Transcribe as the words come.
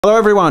Hello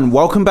everyone,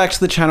 welcome back to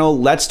the channel.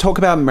 Let's talk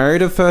about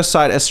Married at First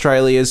Sight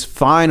Australia's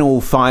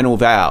final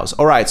vows.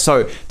 Alright,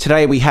 so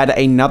today we had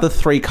another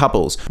 3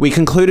 couples. We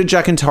concluded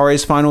Jack and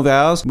Tori's final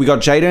vows, we got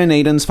Jada and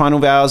Eden's final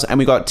vows, and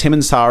we got Tim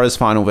and Sarah's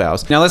final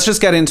vows. Now let's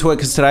just get into it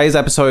because today's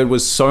episode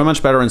was so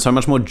much better and so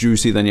much more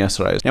juicy than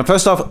yesterday's. Now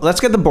first off,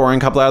 let's get the boring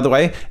couple out of the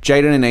way,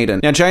 Jada and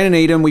Eden. Now Jada and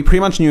Eden, we pretty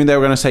much knew they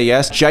were going to say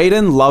yes.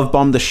 Jaden love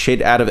bombed the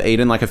shit out of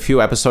Eden like a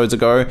few episodes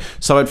ago,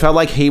 so it felt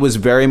like he was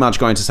very much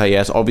going to say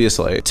yes,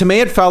 obviously. To me,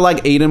 it felt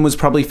like Eden was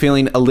probably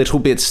feeling a little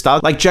bit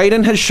stuck. Like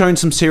Jaden has shown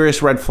some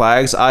serious red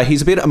flags.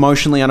 He's a bit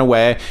emotionally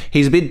unaware.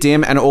 He's a bit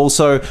dim, and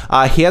also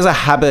he has a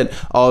habit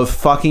of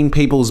fucking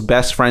people's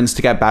best friends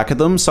to get back at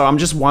them. So I'm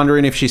just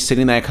wondering if she's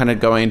sitting there kind of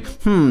going,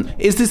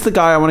 is this the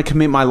guy I want to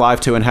commit my life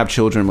to and have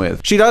children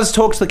with? She does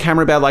talk to the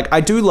camera about like, I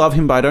do love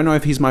him, but I don't know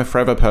if he's my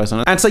forever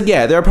person. And it's like,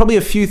 yeah, there are probably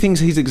a few things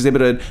he's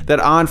exhibited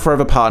that aren't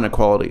forever partner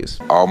qualities.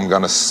 I'm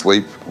gonna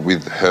sleep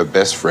with her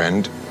best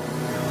friend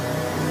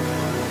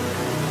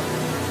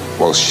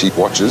while she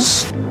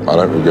watches. I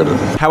don't regret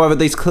it. However,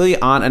 these clearly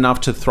aren't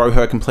enough to throw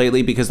her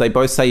completely because they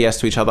both say yes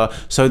to each other,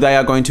 so they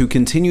are going to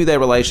continue their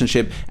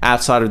relationship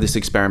outside of this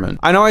experiment.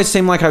 I know I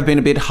seem like I've been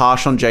a bit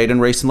harsh on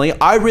Jaden recently.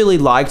 I really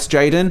liked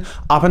Jaden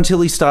up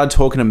until he started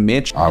talking to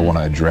Mitch. I want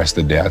to address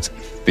the doubts,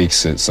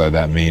 fix it so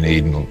that me and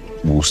Eden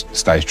will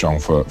stay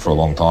strong for a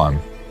long time.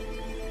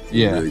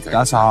 Yeah, really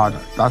that's a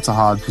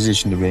hard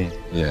position to be in.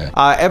 Yeah.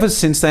 Ever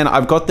since then,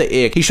 I've got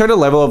the ick. He showed a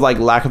level of like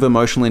lack of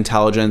emotional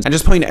intelligence and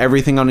just putting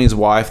everything on his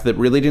wife that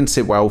really didn't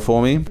sit well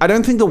for me. I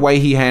don't think the way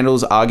he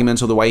handles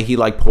arguments or the way he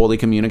like poorly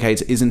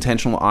communicates is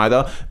intentional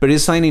either, but it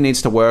is something he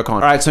needs to work on.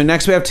 All right, so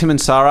next we have Tim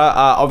and Sarah.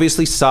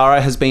 Obviously Sarah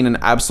has been an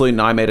absolute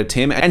nightmare to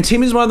Tim, and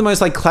Tim is one of the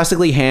most like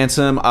classically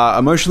handsome,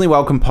 emotionally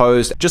well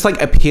composed, just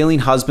like appealing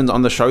husbands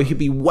on the show. He'd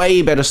be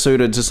way better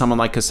suited to someone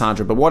like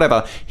Cassandra, but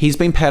whatever. He's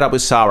been paired up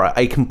with Sarah,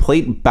 a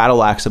complete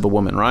battle axe of a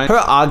woman, right? Her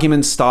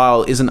argument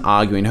style isn't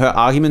arguing. Her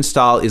argument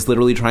style is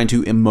literally trying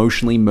to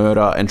emotionally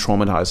murder and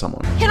traumatize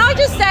someone. Can I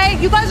just say,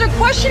 you guys are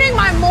questioning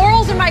my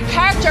morals and my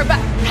character, but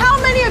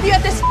how many of you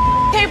at this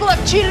table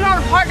have cheated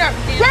on a partner?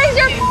 Raise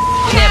your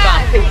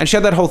hand! And she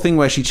had that whole thing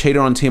where she cheated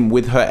on Tim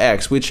with her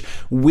ex, which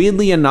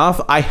weirdly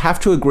enough, I have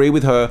to agree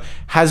with her,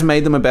 has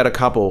made them a better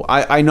couple.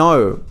 I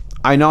know,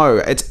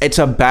 it's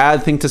a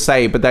bad thing to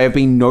say, but they have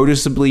been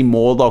noticeably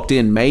more locked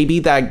in. Maybe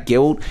that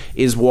guilt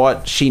is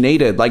what she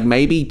needed. Like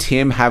maybe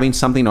Tim having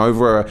something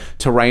over her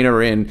to rein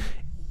her in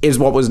is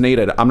what was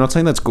needed. I'm not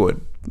saying that's good.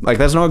 Like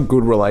that's not a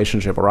good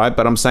relationship, all right?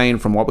 But I'm saying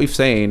from what we've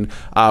seen,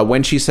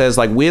 when she says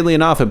like, weirdly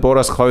enough, it brought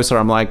us closer,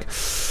 I'm like,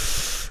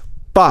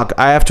 fuck,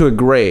 I have to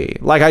agree.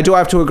 Like, I do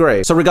have to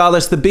agree. So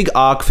regardless, the big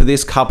arc for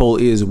this couple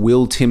is,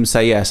 will Tim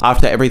say yes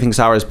after everything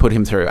Sarah's put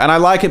him through? And I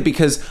like it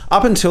because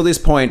up until this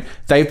point,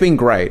 they've been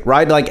great,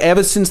 right? Like,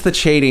 ever since the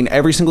cheating,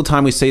 every single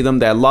time we see them,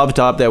 they're loved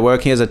up, they're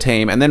working as a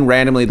team, and then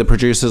randomly the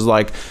producer's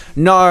like,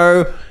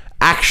 no,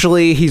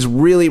 actually, he's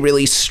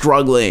really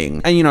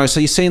struggling. And you know, so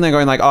you're sitting there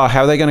going like, oh,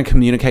 how are they going to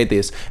communicate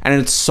this? And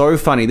it's so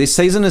funny. This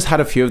season has had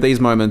a few of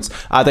these moments.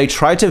 They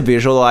tried to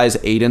visualize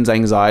Eden's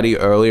anxiety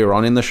earlier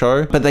on in the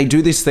show, but they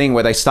do this thing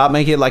where they start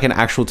making it like an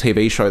actual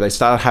TV show. They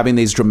start having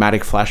these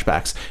dramatic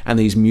flashbacks and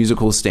these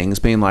musical stings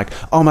being like,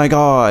 oh my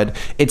God,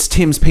 it's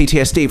Tim's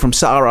PTSD from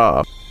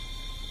Sarah.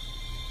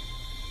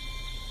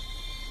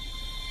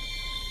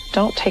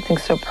 Don't take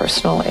things so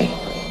personally.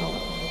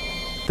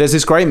 There's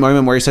this great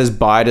moment where he says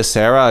bye to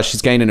Sarah.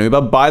 She's getting an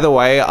Uber. By the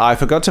way, I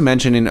forgot to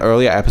mention in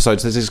earlier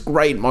episodes, there's this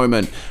great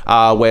moment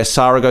where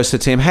Sarah goes to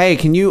Tim, hey,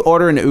 can you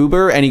order an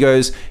Uber? And he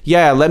goes,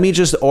 yeah, let me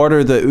just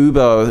order the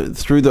Uber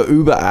through the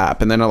Uber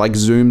app. And then it like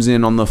zooms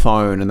in on the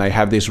phone and they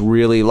have this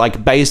really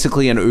like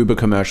basically an Uber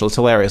commercial. It's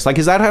hilarious. Like,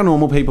 is that how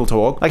normal people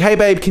talk? Like, hey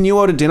babe, can you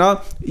order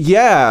dinner?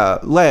 Yeah,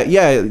 let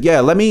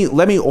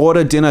me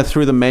order dinner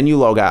through the menu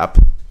log app.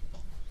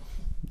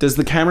 Does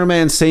the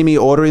cameraman see me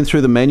ordering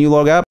through the menu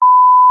log app?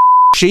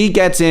 She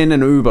gets in an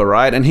Uber,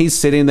 right? And he's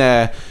sitting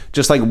there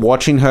just like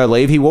watching her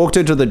leave. He walked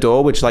her to the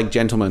door, which like,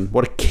 gentleman,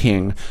 what a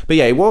king. But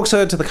yeah, he walks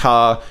her to the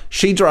car,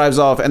 she drives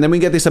off, and then we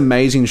get this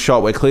amazing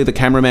shot where clearly the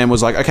cameraman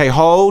was like, okay,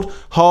 hold.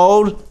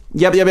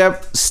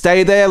 Yep.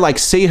 Stay there, like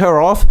see her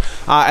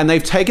off. And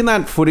they've taken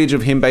that footage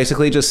of him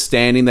basically just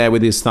standing there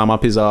with his thumb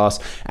up his ass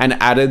and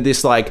added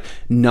this like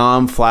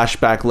numb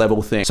flashback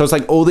level thing. So it's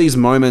like all these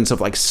moments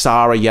of like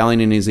Sarah yelling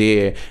in his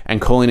ear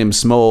and calling him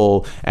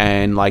small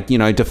and like, you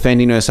know,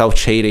 defending herself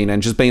cheating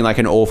and just being like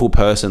an awful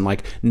person,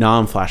 like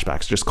numb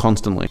flashbacks just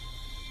constantly.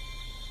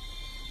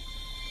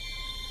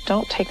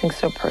 Don't take things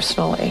so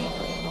personally.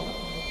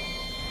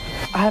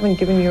 I haven't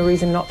given you a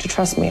reason not to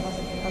trust me.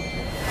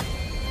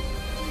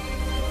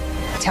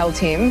 Tell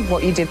Tim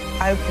what you did.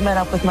 I met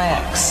up with my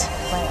ex.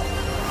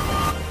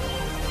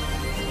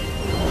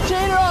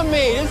 Cheated on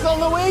me, it's on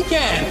the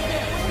weekend.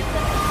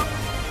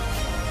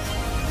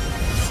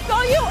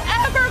 Don't you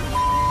ever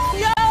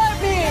yell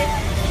at me!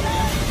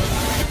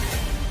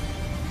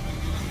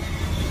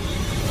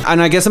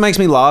 And I guess it makes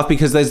me laugh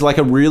because there's like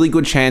a really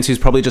good chance he's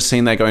probably just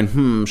sitting there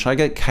going, should I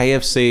get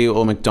KFC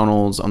or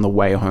McDonald's on the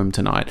way home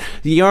tonight?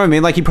 You know what I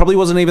mean? Like he probably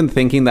wasn't even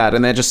thinking that,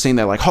 and they're just sitting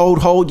there like,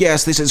 hold,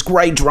 yes, this is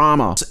great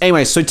drama. So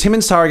anyway, so Tim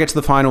and Sarah get to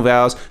the final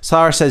vows.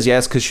 Sarah says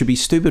yes because she'd be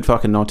stupid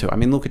fucking not to. I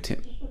mean, look at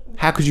Tim.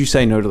 How could you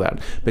say no to that?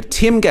 But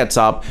Tim gets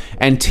up,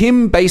 and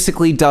Tim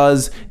basically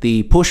does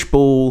the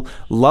push-pull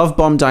love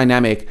bomb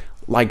dynamic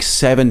like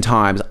 7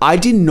 times. I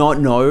did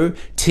not know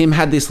Tim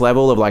had this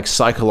level of like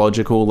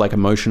psychological, like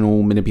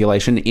emotional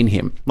manipulation in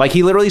him. Like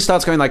he literally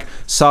starts going like,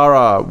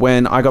 Sarah,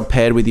 when I got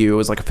paired with you, it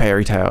was like a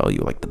fairy tale. You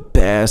were like the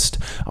best.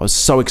 I was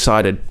so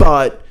excited,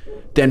 but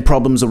then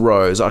problems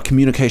arose. Our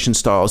communication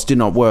styles did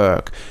not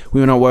work. We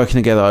were not working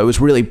together. It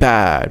was really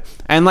bad.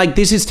 And like,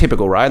 this is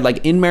typical, right?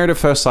 Like in Married at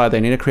First Sight,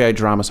 they need to create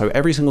drama. So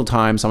every single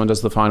time someone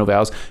does the final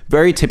vows,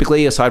 very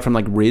typically, aside from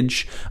like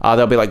Ridge,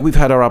 they'll be like, we've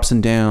had our ups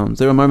and downs.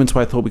 There were moments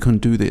where I thought we couldn't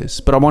do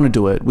this, but I want to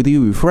do it with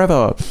you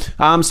forever.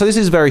 So this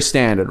is very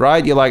standard,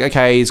 right? You're like,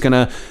 okay, he's going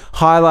to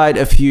highlight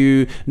a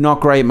few not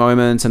great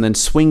moments and then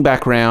swing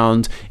back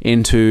around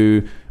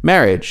into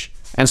marriage.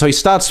 And so he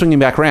starts swinging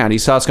back around. He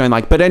starts going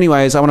like, but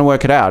anyways, I want to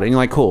work it out. And you're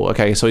like, cool.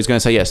 Okay. So he's going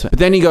to say yes. But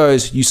then he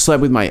goes, you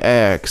slept with my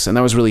ex and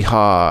that was really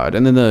hard.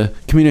 And then the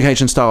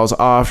communication styles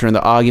after and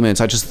the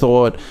arguments, I just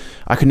thought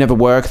I could never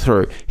work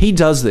through. He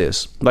does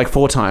this like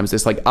 4 times,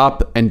 this like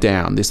up and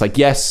down, this like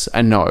yes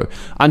and no,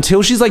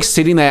 until she's like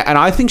sitting there. And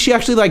I think she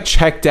actually like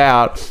checked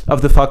out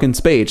of the fucking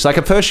speech. Like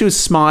at first she was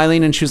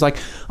smiling and she was like,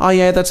 oh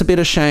yeah, that's a bit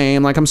of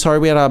shame. Like, I'm sorry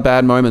we had our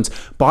bad moments.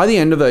 By the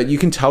end of it, you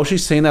can tell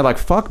she's sitting there like,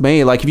 fuck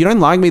me. Like if you don't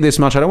like me this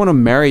much, I don't want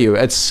to marry you.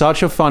 It's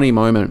such a funny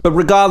moment. But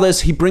regardless,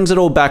 he brings it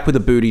all back with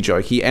a booty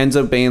joke. He ends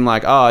up being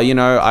like, oh, you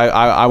know,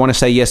 I want to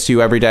say yes to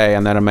you every day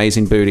and that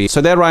amazing booty. So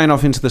they're riding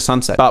off into the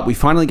sunset. But we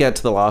finally get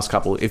to the last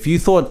couple. If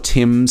you thought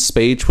Tim's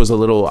speech was a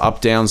little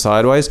up, down,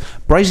 sideways,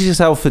 brace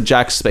yourself for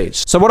Jack's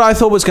speech. So what I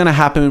thought was going to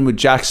happen with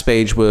Jack's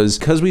speech was,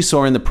 because we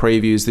saw in the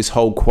previews this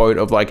whole quote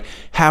of like,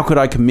 how could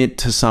I commit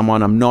to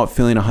someone I'm not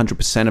feeling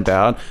 100%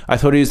 about? I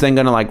thought he was then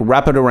going to like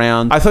wrap it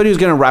around. I thought he was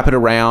going to wrap it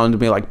around and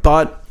be like,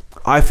 but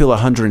I feel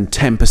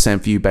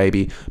 110% for you,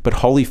 baby. But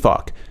holy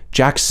fuck,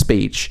 Jack's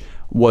speech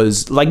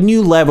was like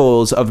new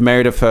levels of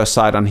Married at First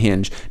Sight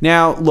unhinged.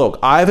 Now, look,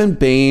 I haven't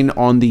been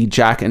on the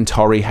Jack and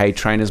Tori hate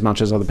train as much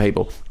as other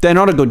people. They're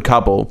not a good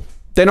couple.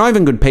 They're not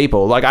even good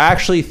people. Like, I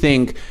actually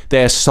think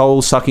they're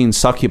soul-sucking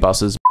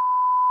succubuses.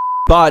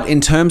 But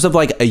in terms of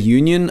like a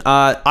union,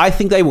 I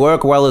think they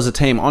work well as a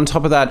team. On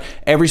top of that,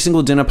 every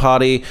single dinner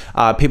party,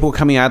 people were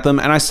coming at them.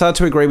 And I started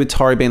to agree with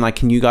Tori being like,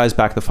 can you guys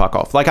back the fuck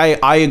off? Like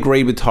I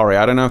agreed with Tori.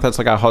 I don't know if that's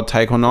like a hot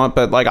take or not,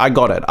 but like I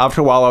got it.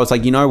 After a while, I was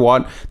like, you know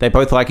what? They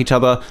both like each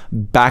other.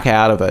 Back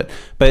out of it.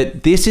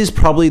 But this is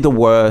probably the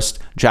worst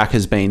Jack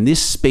has been.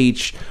 This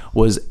speech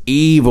was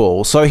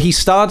evil. So he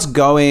starts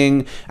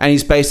going and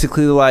he's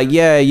basically like,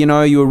 yeah, you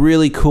know, you were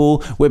really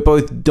cool. We're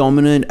both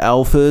dominant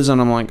alphas.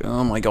 And I'm like,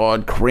 oh my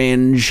God,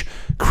 cringe,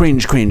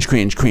 cringe, cringe,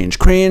 cringe, cringe,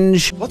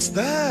 cringe. What's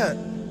that?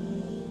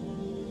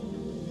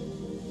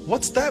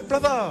 What's that,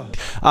 brother?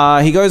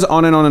 He goes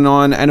on and on and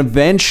on, and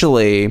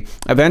eventually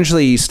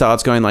he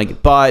starts going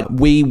like, but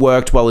we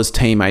worked well as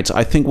teammates.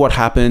 I think what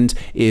happened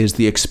is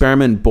the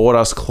experiment brought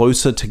us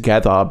closer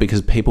together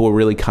because people were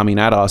really coming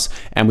at us,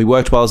 and we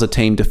worked well as a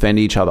team to defend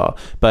each other.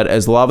 But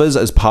as lovers,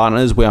 as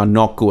partners, we are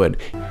not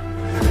good.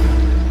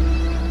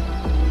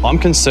 I'm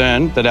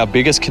concerned that our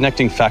biggest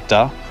connecting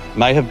factor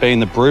may have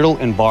been the brutal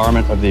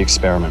environment of the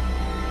experiment,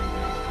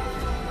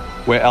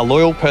 where our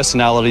loyal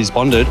personalities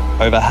bonded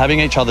over having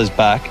each other's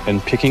back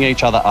and picking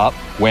each other up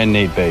when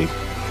need be,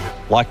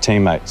 like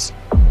teammates,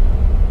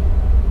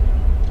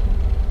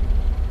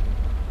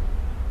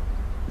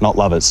 not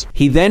lovers.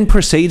 He then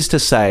proceeds to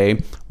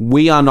say,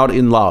 we are not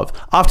in love.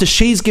 After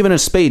she's given a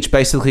speech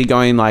basically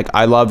going like,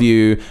 I love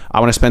you, I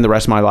want to spend the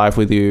rest of my life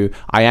with you,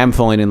 I am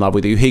falling in love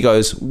with you. He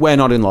goes, we're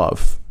not in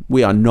love.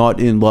 We are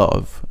not in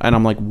love. And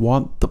I'm like,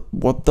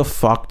 what the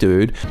fuck,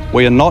 dude?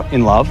 We are not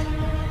in love.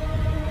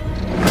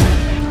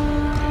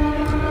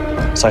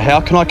 So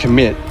how can I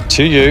commit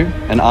to you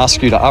and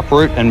ask you to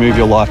uproot and move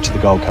your life to the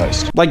Gold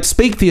Coast? Like,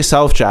 speak for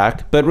yourself,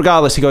 Jack. But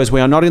regardless, he goes,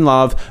 we are not in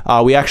love.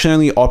 We actually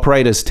only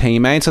operate as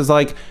teammates. It's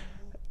like,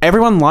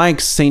 everyone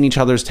likes seeing each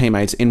other as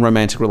teammates in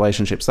romantic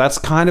relationships. That's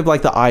kind of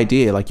like the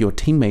idea, like you're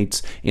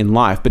teammates in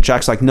life. But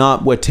Jack's like,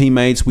 nah, we're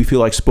teammates. We feel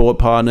like sport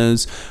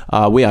partners.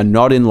 We are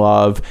not in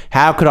love.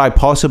 How could I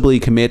possibly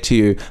commit to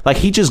you? Like,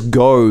 he just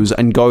goes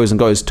and goes and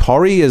goes.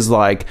 Tori is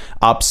like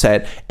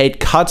upset.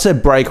 It cuts a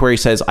break where he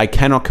says, I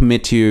cannot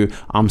commit to you.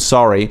 I'm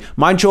sorry.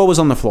 My jaw was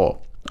on the floor.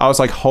 I was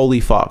like,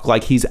 holy fuck.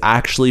 Like, he's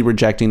actually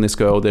rejecting this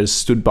girl that has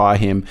stood by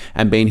him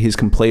and been his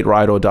complete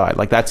ride or die.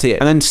 Like, that's it.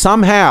 And then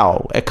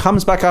somehow it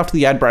comes back after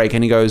the ad break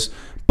and he goes,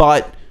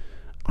 but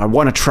I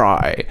want to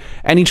try.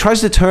 And he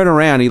tries to turn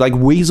around. He like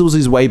weasels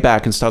his way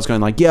back and starts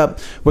going like, yep,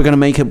 we're going to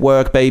make it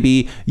work,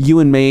 baby. You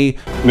and me.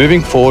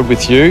 Moving forward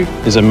with you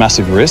is a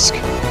massive risk.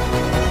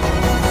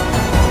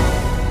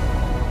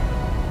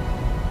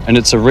 And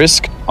it's a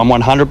risk I'm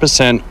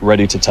 100%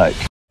 ready to take.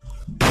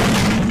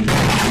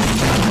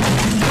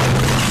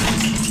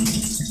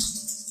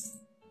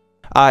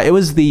 It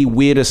was the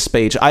weirdest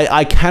speech.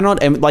 I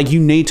cannot, like, you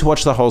need to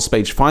watch the whole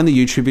speech. Find the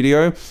YouTube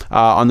video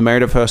on the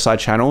Married at First Sight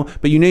channel,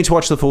 but you need to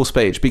watch the full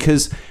speech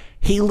because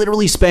he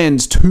literally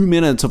spends 2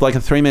 minutes of like a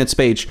 3-minute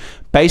speech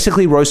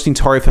basically roasting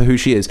Tori for who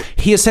she is.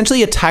 He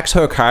essentially attacks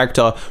her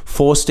character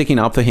for sticking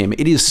up for him.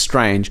 It is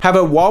strange.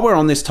 However, while we're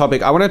on this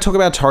topic, I want to talk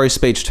about Tori's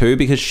speech too,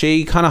 because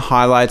she kind of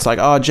highlights like,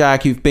 oh,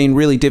 Jack, you've been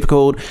really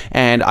difficult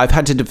and I've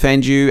had to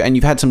defend you and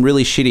you've had some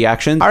really shitty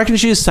actions. I reckon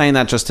she's saying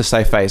that just to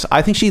save face.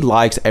 I think she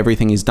likes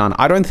everything he's done.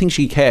 I don't think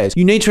she cares.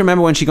 You need to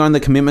remember when she got in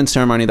the commitment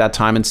ceremony that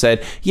time and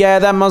said, yeah,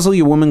 that muzzle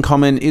your woman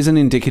comment isn't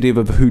indicative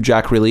of who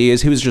Jack really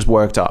is. He was just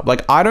worked up.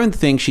 Like, I don't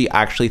think she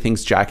actually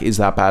thinks Jack is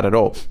that bad at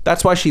all.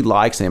 That's why she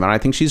likes him. And I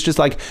think she's just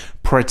like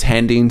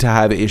pretending to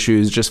have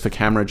issues just for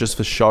camera, just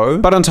for show.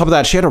 But on top of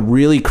that, she had a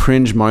really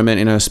cringe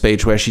moment in her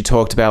speech where she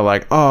talked about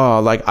like,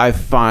 oh, like I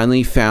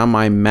finally found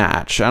my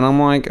match. And I'm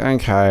like,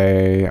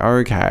 okay.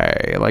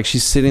 Like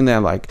she's sitting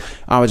there like,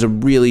 I was a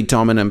really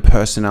dominant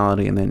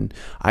personality and then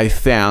I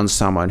found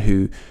someone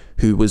who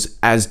was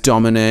as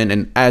dominant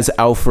and as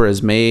alpha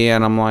as me,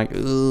 and I'm like,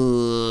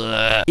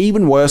 ugh.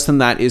 Even worse than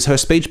that is her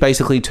speech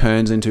basically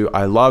turns into,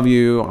 I love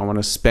you, I want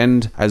to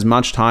spend as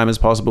much time as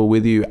possible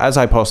with you as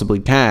I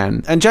possibly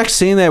can. And Jack's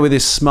sitting there with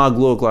this smug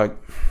look like,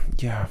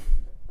 yeah,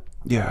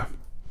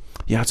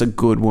 it's a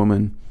good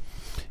woman.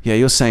 Yeah,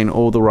 you're saying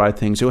all the right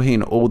things. You're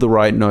hitting all the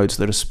right notes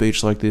that a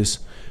speech like this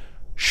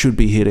should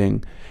be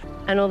hitting.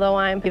 And although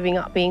I'm giving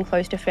up being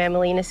close to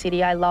family in a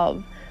city I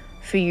love,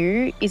 for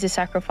you is a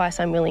sacrifice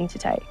I'm willing to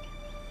take.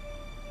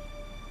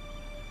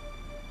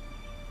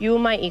 You are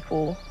my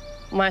equal,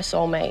 my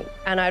soulmate,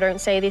 and I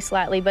don't say this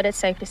lightly, but it's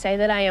safe to say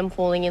that I am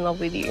falling in love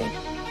with you.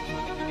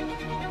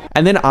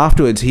 And then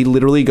afterwards, he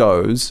literally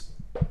goes,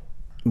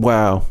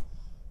 wow,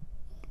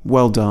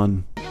 well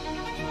done.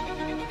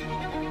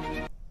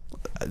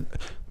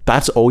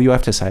 That's all you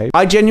have to say?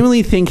 I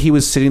genuinely think he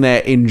was sitting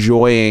there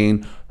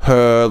enjoying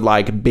her,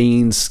 like,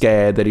 being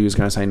scared that he was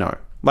going to say no.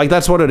 Like,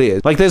 that's what it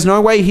is. Like, there's no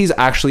way he's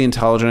actually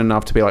intelligent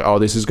enough to be like, oh,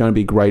 this is going to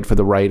be great for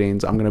the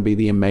ratings. I'm going to be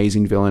the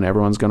amazing villain.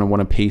 Everyone's going to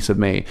want a piece of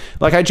me.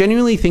 Like, I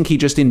genuinely think he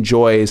just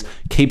enjoys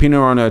keeping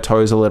her on her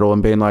toes a little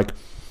and being like,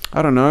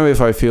 I don't know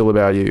if I feel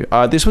about you.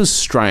 This was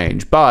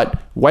strange,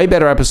 but way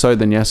better episode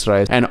than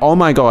yesterday's. And oh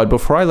my God,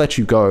 before I let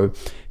you go,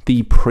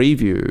 the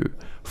preview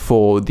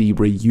for the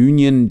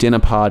reunion dinner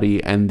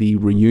party and the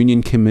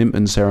reunion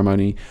commitment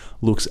ceremony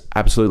looks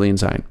absolutely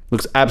insane.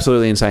 Looks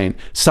absolutely insane.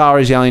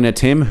 Sarah's yelling at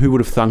Tim. Who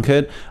would have thunk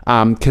it?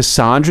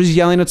 Cassandra's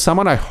yelling at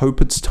someone. I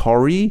hope it's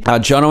Tori.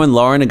 Jono and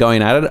Lauren are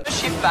going at it.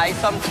 She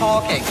face, I'm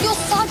talking. You're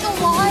such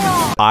a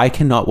liar. I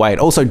cannot wait.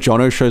 Also,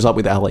 Jono shows up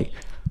with Ellie.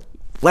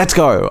 Let's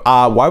go.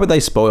 Why would they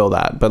spoil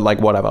that? But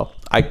like, whatever.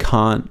 I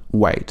can't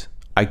wait.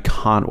 I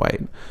can't wait.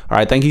 All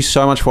right. Thank you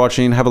so much for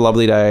watching. Have a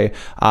lovely day.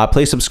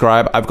 Please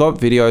subscribe. I've got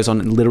videos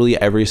on literally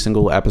every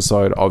single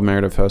episode of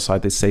Married at First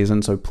Sight this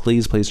season. So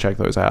please check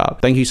those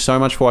out. Thank you so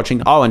much for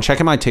watching. Oh, and check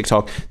out my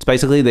TikTok. It's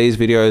basically these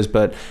videos,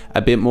 but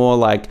a bit more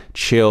like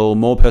chill,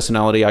 more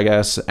personality, I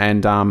guess,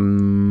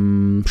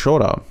 and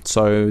shorter.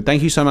 So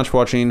thank you so much for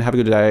watching. Have a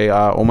good day.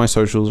 All my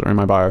socials are in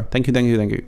my bio. Thank you.